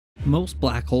Most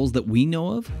black holes that we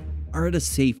know of are at a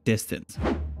safe distance,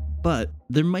 but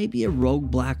there might be a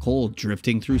rogue black hole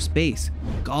drifting through space,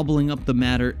 gobbling up the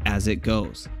matter as it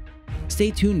goes. Stay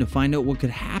tuned to find out what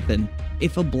could happen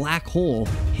if a black hole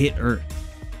hit Earth.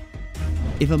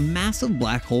 If a massive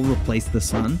black hole replaced the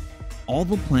Sun, all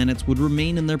the planets would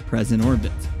remain in their present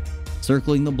orbits,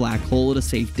 circling the black hole at a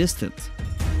safe distance.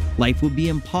 Life would be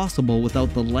impossible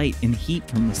without the light and heat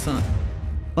from the Sun,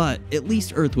 but at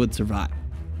least Earth would survive.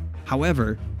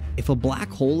 However, if a black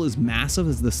hole as massive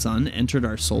as the Sun entered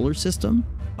our solar system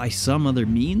by some other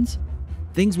means,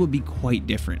 things would be quite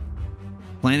different.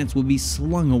 Planets would be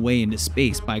slung away into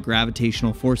space by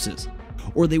gravitational forces,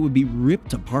 or they would be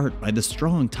ripped apart by the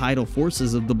strong tidal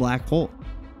forces of the black hole.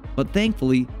 But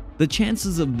thankfully, the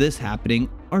chances of this happening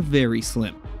are very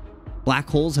slim. Black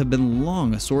holes have been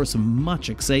long a source of much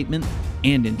excitement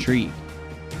and intrigue,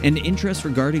 and interest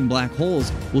regarding black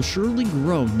holes will surely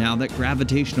grow now that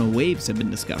gravitational waves have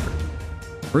been discovered.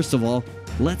 First of all,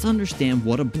 let's understand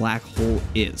what a black hole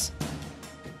is.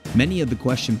 Many of the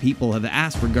questions people have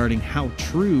asked regarding how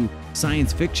true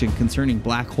science fiction concerning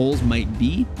black holes might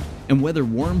be, and whether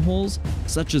wormholes,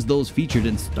 such as those featured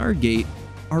in Stargate,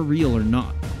 are real or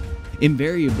not.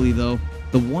 Invariably though,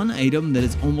 the one item that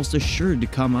is almost assured to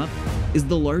come up is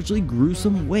the largely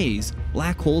gruesome ways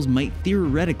black holes might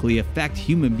theoretically affect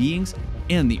human beings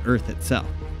and the Earth itself.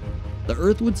 The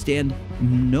Earth would stand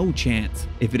no chance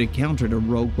if it encountered a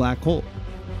rogue black hole.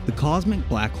 The cosmic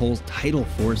black hole's tidal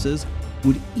forces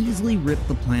would easily rip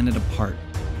the planet apart.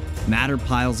 Matter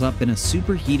piles up in a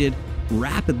superheated,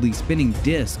 rapidly spinning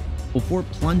disk before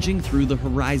plunging through the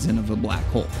horizon of a black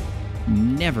hole,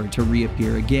 never to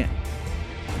reappear again.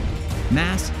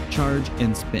 Mass, charge,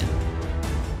 and spin.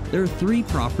 There are three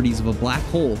properties of a black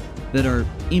hole that are,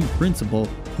 in principle,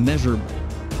 measurable: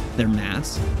 their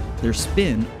mass, their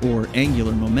spin or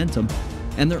angular momentum,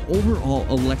 and their overall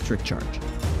electric charge.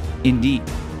 Indeed,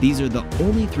 these are the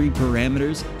only three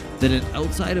parameters that an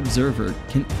outside observer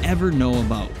can ever know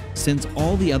about, since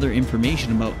all the other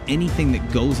information about anything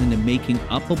that goes into making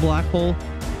up a black hole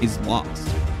is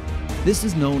lost. This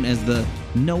is known as the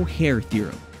no-hair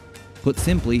theorem. Put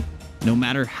simply, no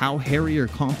matter how hairy or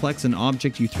complex an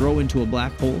object you throw into a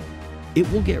black hole, it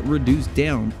will get reduced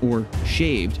down or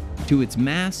shaved to its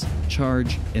mass,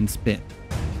 charge, and spin.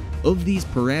 Of these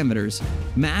parameters,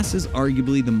 mass is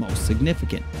arguably the most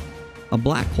significant. A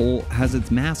black hole has its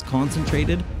mass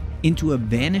concentrated into a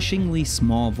vanishingly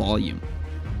small volume,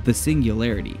 the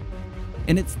singularity,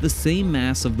 and it's the same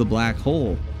mass of the black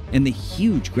hole and the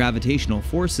huge gravitational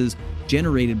forces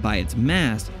generated by its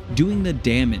mass doing the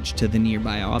damage to the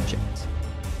nearby objects.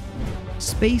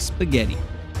 Space spaghetti.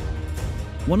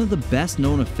 One of the best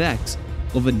known effects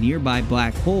of a nearby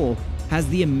black hole has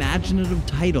the imaginative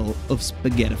title of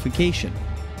spaghettification.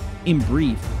 In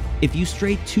brief, if you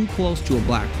stray too close to a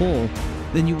black hole,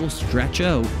 then you will stretch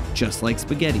out just like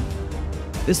spaghetti.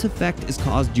 This effect is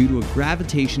caused due to a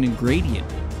gravitation and gradient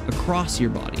across your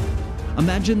body.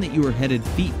 Imagine that you are headed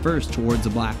feet first towards a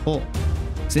black hole.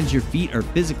 Since your feet are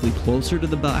physically closer to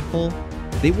the black hole,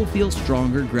 they will feel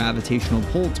stronger gravitational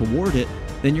pull toward it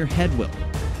than your head will.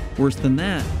 Worse than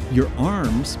that, your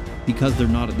arms, because they're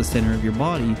not at the center of your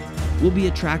body, will be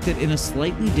attracted in a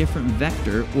slightly different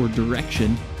vector or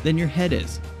direction than your head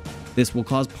is. This will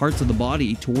cause parts of the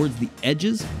body towards the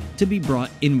edges to be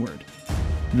brought inward.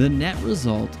 The net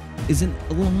result is an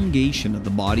elongation of the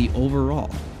body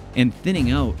overall and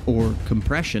thinning out or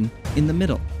compression in the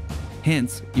middle.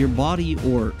 Hence, your body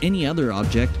or any other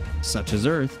object, such as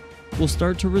Earth, will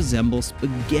start to resemble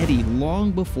spaghetti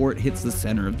long before it hits the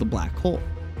center of the black hole.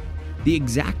 The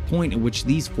exact point at which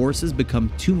these forces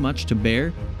become too much to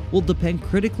bear will depend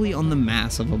critically on the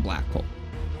mass of a black hole.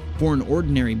 For an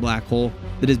ordinary black hole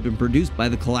that has been produced by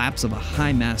the collapse of a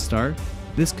high-mass star,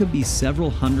 this could be several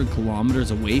hundred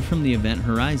kilometers away from the event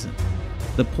horizon,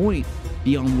 the point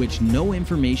beyond which no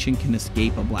information can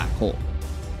escape a black hole.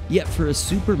 Yet for a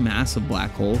supermassive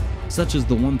black hole, such as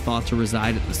the one thought to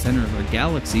reside at the center of our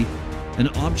galaxy, an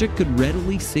object could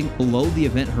readily sink below the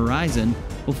event horizon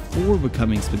before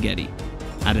becoming spaghetti,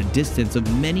 at a distance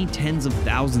of many tens of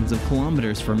thousands of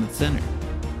kilometers from its center.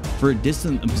 For a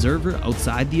distant observer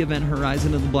outside the event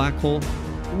horizon of the black hole,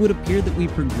 it would appear that we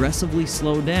progressively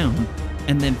slow down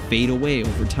and then fade away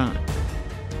over time.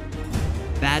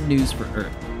 Bad news for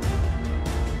Earth.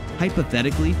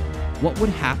 Hypothetically, what would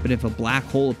happen if a black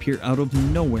hole appeared out of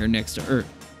nowhere next to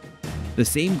Earth? The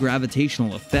same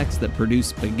gravitational effects that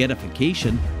produce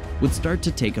spaghettification would start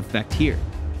to take effect here.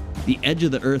 The edge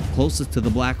of the Earth closest to the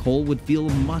black hole would feel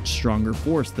a much stronger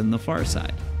force than the far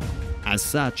side. As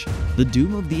such, the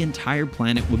doom of the entire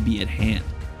planet would be at hand.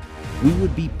 We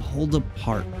would be pulled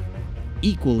apart,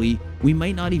 Equally, we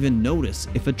might not even notice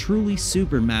if a truly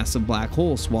supermassive black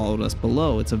hole swallowed us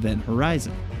below its event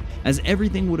horizon, as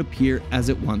everything would appear as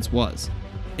it once was,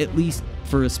 at least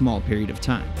for a small period of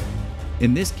time.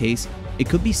 In this case, it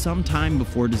could be some time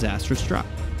before disaster struck.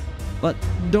 But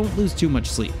don't lose too much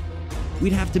sleep.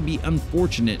 We'd have to be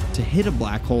unfortunate to hit a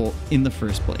black hole in the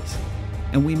first place,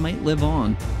 and we might live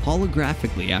on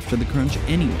holographically after the crunch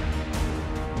anyway.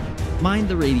 Mind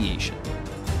the radiation.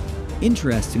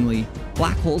 Interestingly,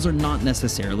 black holes are not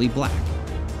necessarily black.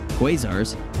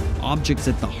 Quasars, objects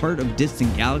at the heart of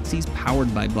distant galaxies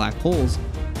powered by black holes,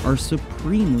 are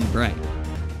supremely bright.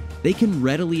 They can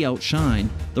readily outshine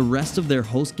the rest of their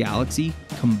host galaxy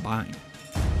combined.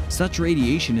 Such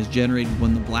radiation is generated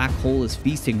when the black hole is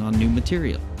feasting on new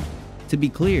material. To be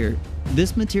clear,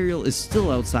 this material is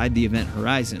still outside the event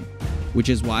horizon, which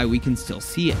is why we can still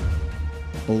see it.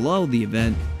 Below the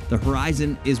event, the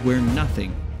horizon is where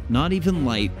nothing, not even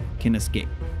light, can escape.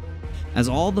 As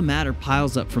all the matter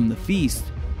piles up from the feast,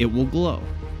 it will glow.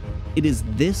 It is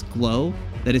this glow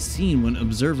that is seen when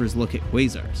observers look at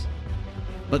quasars.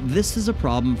 But this is a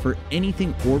problem for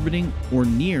anything orbiting or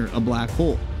near a black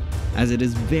hole, as it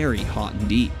is very hot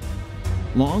indeed.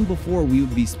 Long before we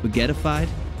would be spaghettified,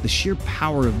 the sheer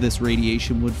power of this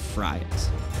radiation would fry us.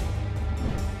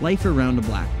 Life around a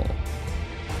black hole.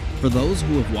 For those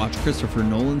who have watched Christopher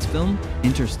Nolan's film,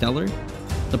 Interstellar,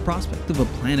 the prospect of a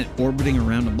planet orbiting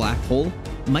around a black hole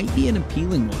might be an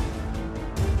appealing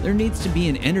one. There needs to be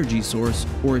an energy source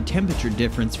or a temperature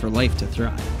difference for life to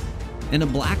thrive, and a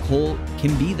black hole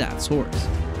can be that source.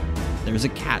 There's a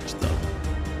catch though.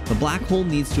 The black hole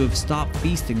needs to have stopped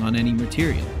feasting on any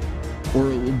material,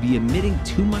 or it will be emitting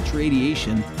too much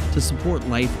radiation to support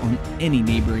life on any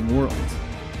neighboring worlds.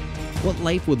 What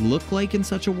life would look like in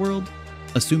such a world,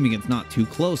 assuming it's not too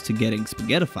close to getting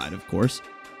spaghettified of course,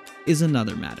 is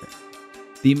another matter.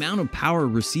 The amount of power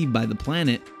received by the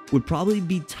planet would probably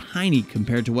be tiny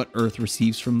compared to what Earth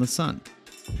receives from the Sun,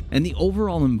 and the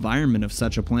overall environment of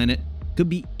such a planet could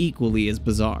be equally as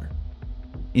bizarre.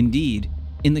 Indeed,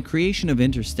 in the creation of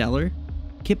Interstellar,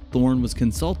 Kip Thorne was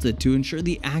consulted to ensure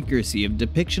the accuracy of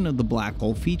depiction of the black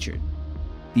hole featured.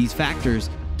 These factors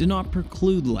do not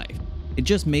preclude life, it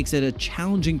just makes it a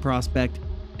challenging prospect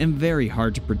and very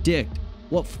hard to predict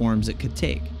what forms it could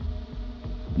take.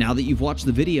 Now that you've watched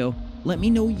the video, let me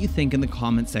know what you think in the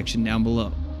comment section down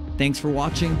below. Thanks for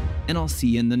watching, and I'll see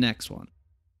you in the next one.